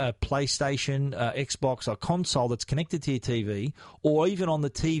a PlayStation, Xbox, or console that's connected to your TV, or even on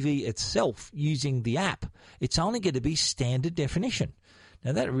the TV itself using the app, it's only going to be standard definition.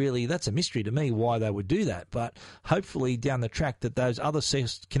 Now, that's a mystery to me why they would do that, but hopefully down the track that those other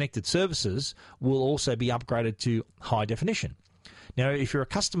connected services will also be upgraded to high definition. Now, if you're a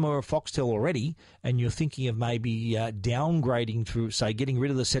customer of Foxtel already and you're thinking of maybe downgrading through, say, getting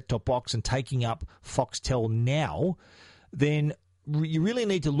rid of the set-top box and taking up Foxtel Now, then you really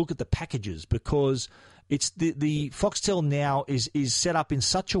need to look at the packages, because it's the Foxtel Now is set up in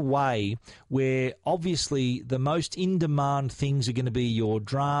such a way where obviously the most in-demand things are going to be your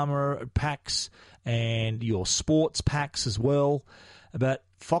drama packs and your sports packs as well. But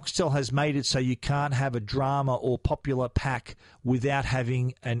Foxtel has made it so you can't have a drama or popular pack without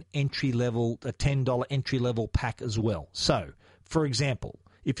having an entry-level, a $10 entry-level pack as well. So, for example,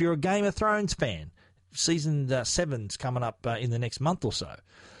 if you're a Game of Thrones fan, Season 7's coming up in the next month or so.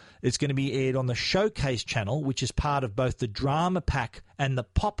 It's going to be aired on the Showcase channel, which is part of both the Drama Pack and the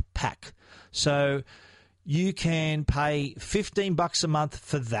Pop Pack. So you can pay $15 a month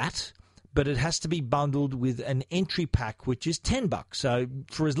for that, but it has to be bundled with an entry pack, which is $10. So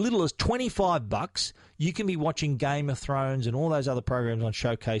for as little as $25, you can be watching Game of Thrones and all those other programs on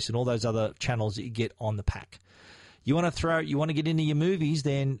Showcase and all those other channels that you get on the pack. You want to get into your movies,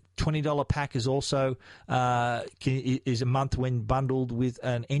 then $20 pack is also is a month when bundled with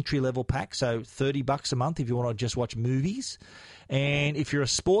an entry-level pack, so $30 a month if you want to just watch movies. And if you're a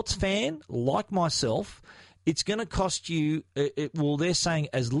sports fan, like myself, it's going to cost you, they're saying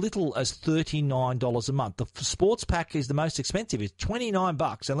as little as $39 a month. The sports pack is the most expensive. It's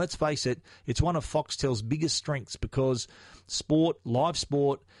 $29. And let's face it, it's one of Foxtel's biggest strengths, because live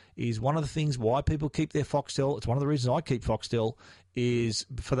sport, is one of the things why people keep their Foxtel. It's one of the reasons I keep Foxtel, is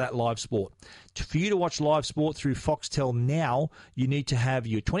for that live sport. For you to watch live sport through Foxtel Now, you need to have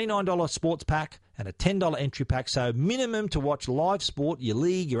your $29 sports pack and a $10 entry pack. So minimum to watch live sport, your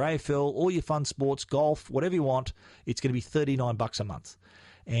league, your AFL, all your fun sports, golf, whatever you want, it's going to be $39 a month.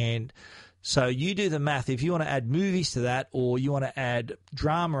 And so you do the math. If you want to add movies to that, or you want to add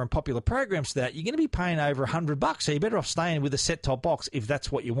drama and popular programs to that, you're going to be paying over $100. So you're better off staying with a set-top box if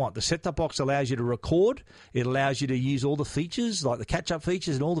that's what you want. The set-top box allows you to record. It allows you to use all the features, like the catch-up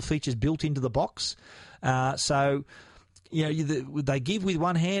features and all the features built into the box. So they give with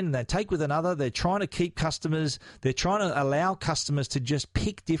one hand and they take with another. They're trying to keep customers. They're trying to allow customers to just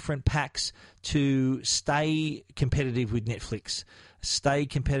pick different packs to stay competitive with Netflix, stay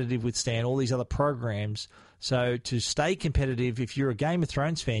competitive with Stan, all these other programs. So to stay competitive, if you're a Game of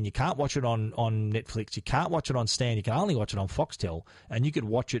Thrones fan, you can't watch it on Netflix, you can't watch it on Stan, you can only watch it on Foxtel, and you could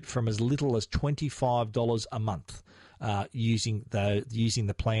watch it from as little as $25 a month using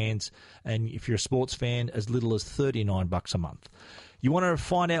the plans. And if you're a sports fan, as little as $39 a month. You want to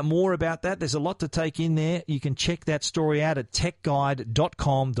find out more about that? There's a lot to take in there. You can check that story out at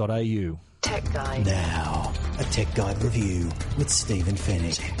techguide.com.au. Tech Guide. Now, a Tech Guide review with Stephen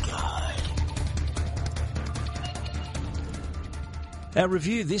Fennick. Tech Guide. Our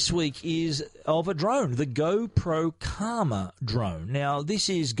review this week is of a drone, the GoPro Karma drone. Now, this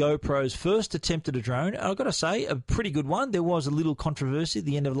is GoPro's first attempt at a drone. I've got to say, a pretty good one. There was a little controversy at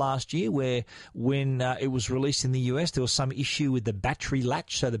the end of last year where when it was released in the US, there was some issue with the battery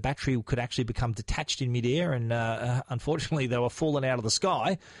latch, so the battery could actually become detached in midair, and unfortunately they were falling out of the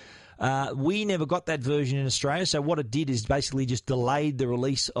sky. We never got that version in Australia, so what it did is basically just delayed the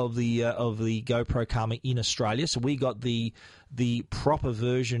release of the GoPro Karma in Australia. So we got the proper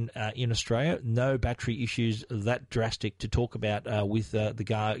version in Australia. No battery issues that drastic to talk about with the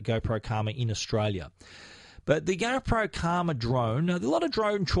GoPro Karma in Australia. But the GoPro Karma drone, now, there are a lot of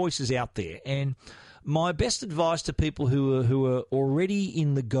drone choices out there, and my best advice to people who are already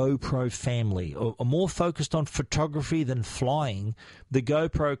in the GoPro family or are more focused on photography than flying, the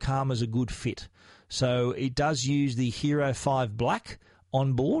GoPro Karma is a good fit. So it does use the Hero 5 Black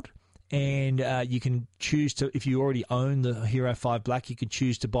on board, and you can choose to, if you already own the Hero 5 Black, you can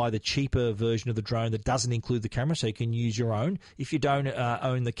choose to buy the cheaper version of the drone that doesn't include the camera, so you can use your own. If you don't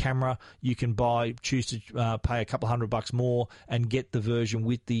own the camera, you can choose to pay a couple $100 more and get the version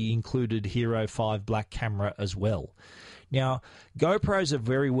with the included Hero 5 Black camera as well. Now, GoPro is a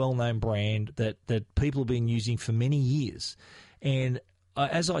very well-known brand that people have been using for many years, and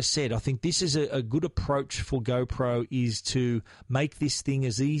as I said, I think this is a good approach for GoPro, is to make this thing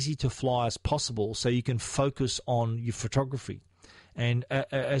as easy to fly as possible so you can focus on your photography. And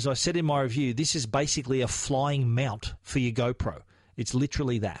as I said in my review, this is basically a flying mount for your GoPro. It's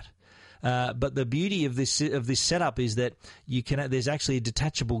literally that. But the beauty of this setup is that there's actually a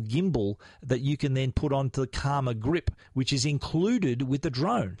detachable gimbal that you can then put onto the Karma grip, which is included with the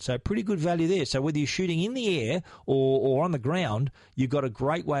drone. So pretty good value there. So whether you're shooting in the air or on the ground, you've got a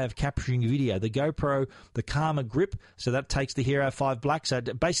great way of capturing video. The GoPro, the Karma grip, so that takes the Hero 5 Black. So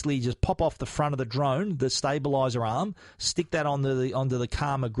basically you just pop off the front of the drone, the stabilizer arm, stick that onto the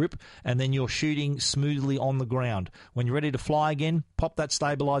Karma grip, and then you're shooting smoothly on the ground. When you're ready to fly again, pop that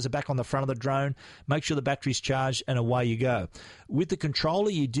stabilizer back on the front of the drone, make sure the battery's charged, and away you go. With the controller,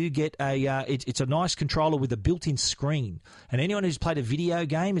 you do get it's a nice controller with a built-in screen. And anyone who's played a video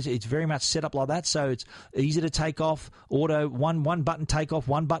game, it's very much set up like that, so it's easy to take off, auto, one button takeoff,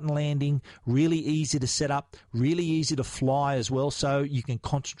 one button landing, really easy to set up, really easy to fly as well, so you can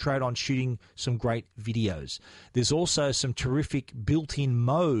concentrate on shooting some great videos. There's also some terrific built-in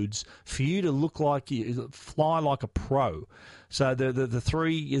modes for you to fly like a pro. So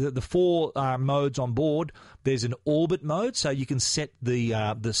the four modes on board. There's an orbit mode, so you can set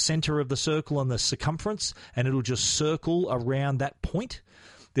the center of the circle and the circumference, and it'll just circle around that point.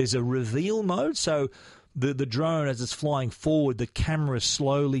 There's a reveal mode, so the drone, as it's flying forward, the camera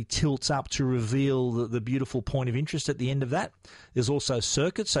slowly tilts up to reveal the beautiful point of interest at the end of that. There's also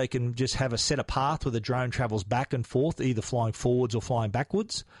circuits, so you can just have a set path where the drone travels back and forth, either flying forwards or flying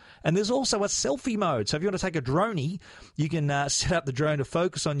backwards. And there's also a selfie mode. So if you want to take a droney, you can set up the drone to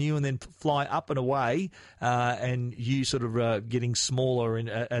focus on you and then fly up and away, and you sort of getting smaller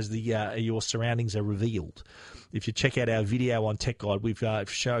as your surroundings are revealed. If you check out our video on Tech Guide, we've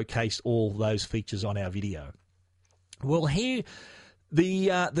showcased all those features on our video. Well, here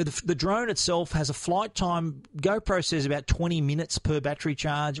the drone itself has a flight time. GoPro says about 20 minutes per battery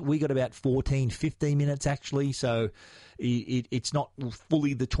charge. We got about 15 minutes actually, so it's not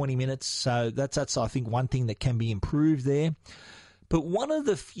fully the 20 minutes. So that's I think one thing that can be improved there. But one of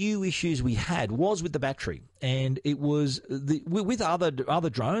the few issues we had was with the battery, and it was with other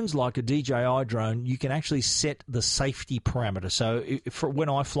drones like a DJI drone, you can actually set the safety parameter. So when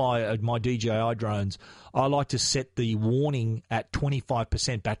I fly my DJI drones, I like to set the warning at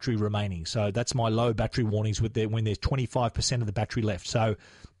 25% battery remaining. So that's my low battery warnings when there's 25% of the battery left. So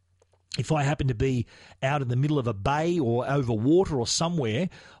if I happen to be out in the middle of a bay or over water or somewhere,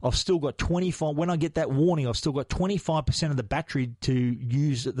 I've still got 25. When I get that warning, I've still got 25% of the battery to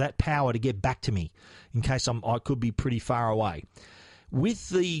use that power to get back to me in case I could be pretty far away. With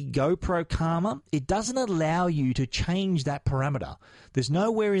the GoPro Karma, it doesn't allow you to change that parameter. There's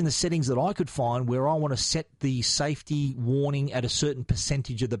nowhere in the settings that I could find where I want to set the safety warning at a certain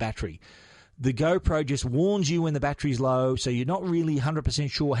percentage of the battery. The GoPro just warns you when the battery's low, so you're not really 100%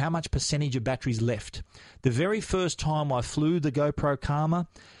 sure how much percentage of battery's left. The very first time I flew the GoPro Karma,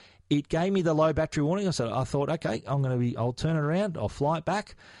 it gave me the low battery warning. I thought, okay, I'll turn it around, I'll fly it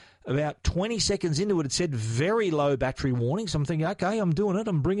back. About 20 seconds into it, it said very low battery warning. So I'm thinking, okay, I'm doing it.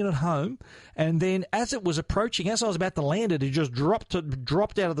 I'm bringing it home. And then as it was approaching, as I was about to land it, it just dropped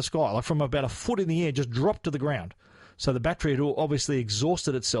out of the sky, like from about a foot in the air, just dropped to the ground. So the battery had obviously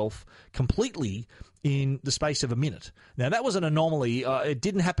exhausted itself completely in the space of a minute. Now, that was an anomaly. It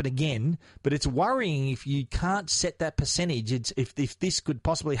didn't happen again, but it's worrying if you can't set that percentage. If this could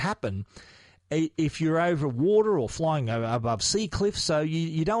possibly happen, if you're over water or flying above sea cliffs, so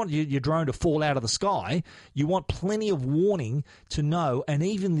you don't want your drone to fall out of the sky. You want plenty of warning to know, and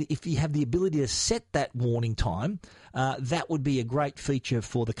even if you have the ability to set that warning time, that would be a great feature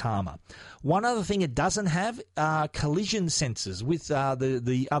for the Karma. One other thing it doesn't have are collision sensors. With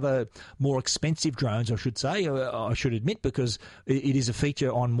the other more expensive drones, I should say, I should admit, because it is a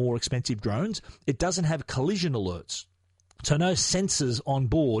feature on more expensive drones, it doesn't have collision alerts. So no sensors on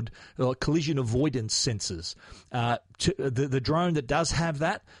board, like collision avoidance sensors. The drone that does have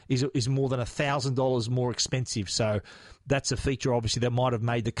that is more than $1,000 more expensive. So that's a feature, obviously, that might have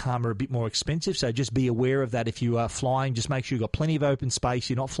made the Karma a bit more expensive. So just be aware of that if you are flying. Just make sure you've got plenty of open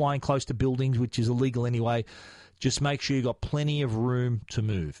space. You're not flying close to buildings, which is illegal anyway. Just make sure you've got plenty of room to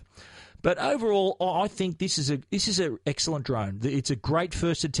move. But overall, I think this is an excellent drone. It's a great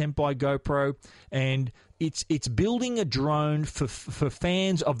first attempt by GoPro, and it's building a drone for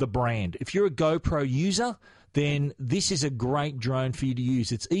fans of the brand. If you're a GoPro user, then this is a great drone for you to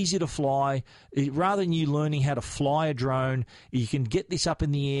use. It's easy to fly. Rather than you learning how to fly a drone, you can get this up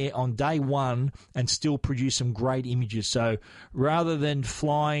in the air on day one and still produce some great images. So rather than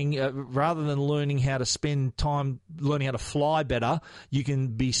learning how to spend time learning how to fly better, you can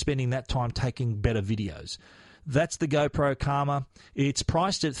be spending that time taking better videos. That's the GoPro Karma. It's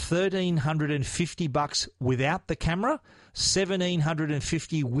priced at $1,350 without the camera,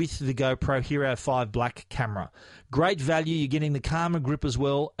 $1,750 with the GoPro Hero 5 Black camera. Great value. You're getting the Karma grip as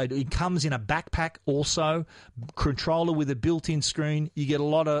well. It comes in a backpack also. Controller with a built-in screen. You get a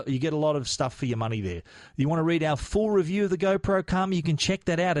lot of stuff for your money there. You want to read our full review of the GoPro Karma? You can check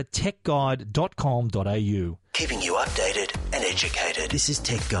that out at techguide.com.au. Keeping you updated and educated. This is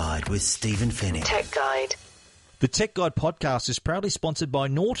Tech Guide with Stephen Fennick. Tech Guide. The Tech Guide podcast is proudly sponsored by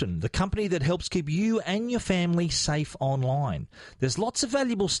Norton, the company that helps keep you and your family safe online. There's lots of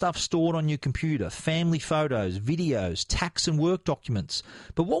valuable stuff stored on your computer, family photos, videos, tax and work documents.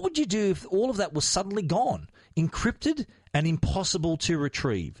 But what would you do if all of that was suddenly gone, encrypted and impossible to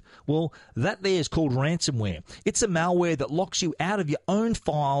retrieve? Well, that there is called ransomware. It's a malware that locks you out of your own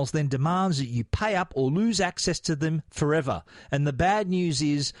files, then demands that you pay up or lose access to them forever. And the bad news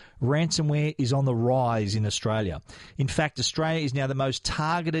is ransomware is on the rise in Australia. In fact, Australia is now the most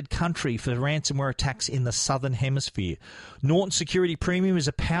targeted country for ransomware attacks in the Southern Hemisphere. Norton Security Premium is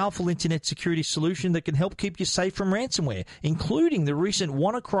a powerful internet security solution that can help keep you safe from ransomware, including the recent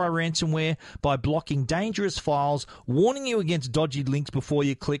WannaCry ransomware by blocking dangerous files, warning you against dodgy links before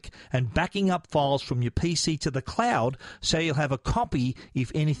you click, and backing up files from your PC to the cloud so you'll have a copy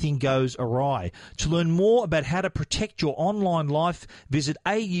if anything goes awry. To learn more about how to protect your online life, visit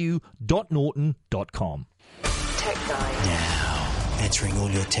au.norton.com. Tech Guide. Now, answering all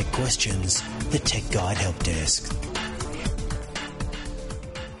your tech questions, the Tech Guide Help Desk.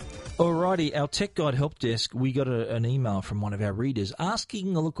 Alrighty, our Tech Guide Help Desk, we got an email from one of our readers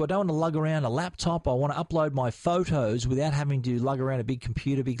asking, look, I don't want to lug around a laptop. I want to upload my photos without having to lug around a big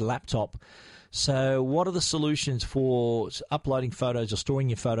computer, big laptop. So what are the solutions for uploading photos or storing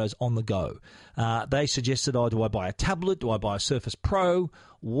your photos on the go? They suggested, do I buy a tablet? Do I buy a Surface Pro?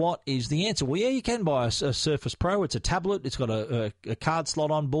 What is the answer? Well, yeah, you can buy a Surface Pro. It's a tablet. It's got a card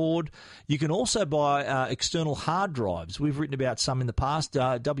slot on board. You can also buy external hard drives. We've written about some in the past.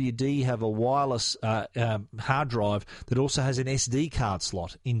 WD have a wireless hard drive that also has an SD card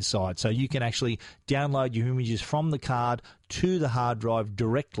slot inside. So you can actually download your images from the card to the hard drive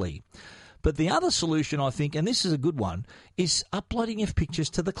directly. But the other solution, I think, and this is a good one, is uploading your pictures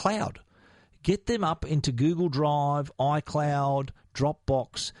to the cloud. Get them up into Google Drive, iCloud,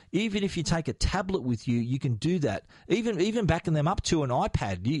 Dropbox. Even if you take a tablet with you, you can do that. Even backing them up to an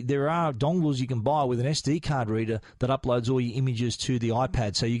iPad. There are dongles you can buy with an SD card reader that uploads all your images to the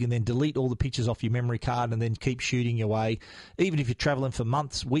iPad, so you can then delete all the pictures off your memory card and then keep shooting your way. Even if you're traveling for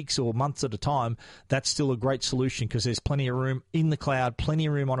weeks or months at a time, that's still a great solution because there's plenty of room in the cloud, plenty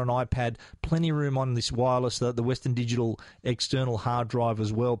of room on an iPad, plenty of room on this wireless, the Western Digital external hard drive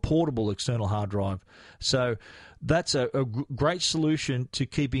as well, portable external hard drive. So that's a great solution to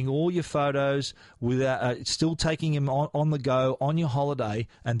keeping all your photos without still taking them on the go on your holiday,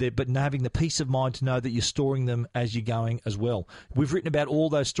 but having the peace of mind to know that you're storing them as you're going as well. We've written about all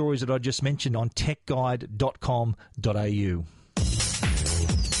those stories that I just mentioned on techguide.com.au.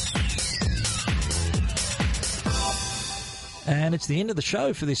 And it's the end of the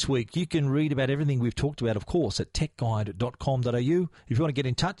show for this week. You can read about everything we've talked about, of course, at techguide.com.au. If you want to get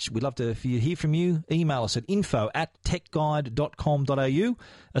in touch, we'd love to hear from you. Email us at info@techguide.com.au.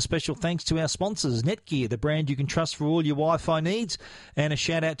 A special thanks to our sponsors, Netgear, the brand you can trust for all your Wi-Fi needs. And a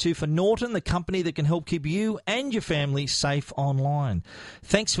shout-out for Norton, the company that can help keep you and your family safe online.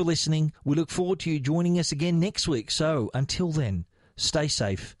 Thanks for listening. We look forward to you joining us again next week. So until then, stay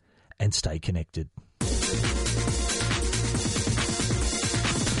safe and stay connected.